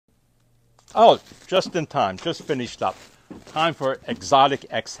Oh, just in time, just finished up. Time for Exotic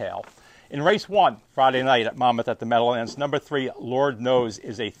Exhale. In race 1, Friday night at Monmouth at the Meadowlands, number 3, Lord Knows,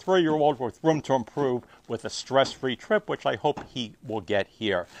 is a 3-year-old with room to improve with a stress-free trip, which I hope he will get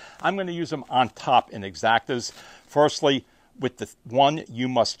here. I'm going to use him on top in exactas. Firstly, with the 1, You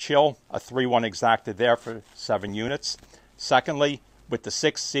Must Chill, a 3-1 exacta there for 7 units. Secondly, with the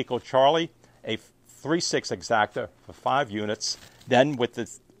 6, Sequel Charlie, a 3-6 exacta for 5 units. Then with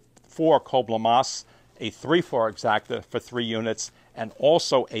the 4, Coblamas, a 3-4 exacta for 3 units, and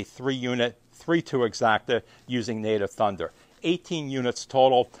also a 3-unit 3-2 exacta using Native Thunder. 18 units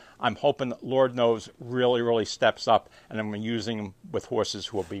total. I'm hoping Lord Knows really steps up, and I'm using him with horses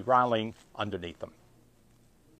who will be rallying underneath them.